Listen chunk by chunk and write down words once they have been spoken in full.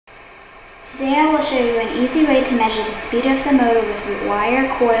Today I will show you an easy way to measure the speed of the motor with a wire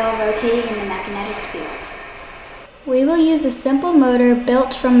coil rotating in the magnetic field. We will use a simple motor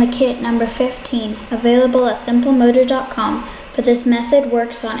built from the kit number 15, available at simplemotor.com, but this method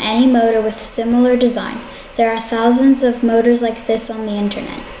works on any motor with similar design. There are thousands of motors like this on the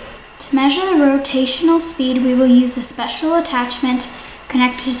internet. To measure the rotational speed, we will use a special attachment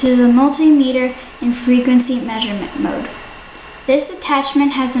connected to the multimeter in frequency measurement mode. This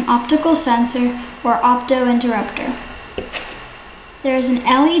attachment has an optical sensor or opto-interrupter. There is an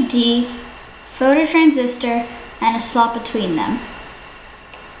LED, phototransistor, and a slot between them.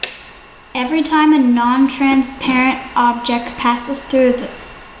 Every time a non-transparent object passes through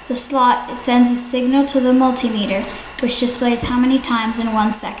the slot, it sends a signal to the multimeter, which displays how many times in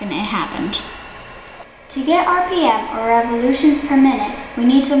 1 second it happened. To get RPM, or revolutions per minute, we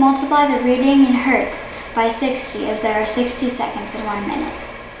need to multiply the reading in hertz by 60, as there are 60 seconds in 1 minute.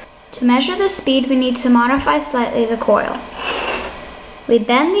 To measure the speed, we need to modify slightly the coil. We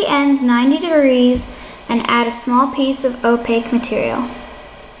bend the ends 90 degrees and add a small piece of opaque material.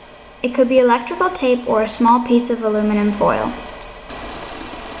 It could be electrical tape or a small piece of aluminum foil.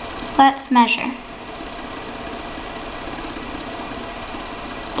 Let's measure.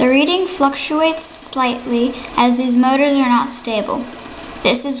 The reading fluctuates slightly as these motors are not stable.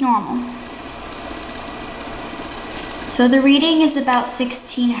 This is normal. So the reading is about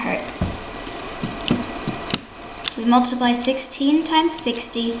 16 hertz. We multiply 16 times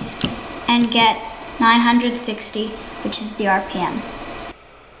 60 and get 960, which is the RPM.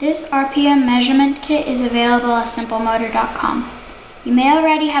 This RPM measurement kit is available at simplemotor.com. You may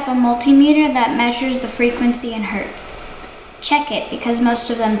already have a multimeter that measures the frequency in hertz. Check it, because most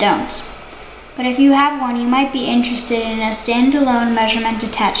of them don't. But if you have one, you might be interested in a standalone measurement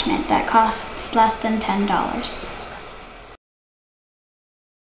attachment that costs less than $10.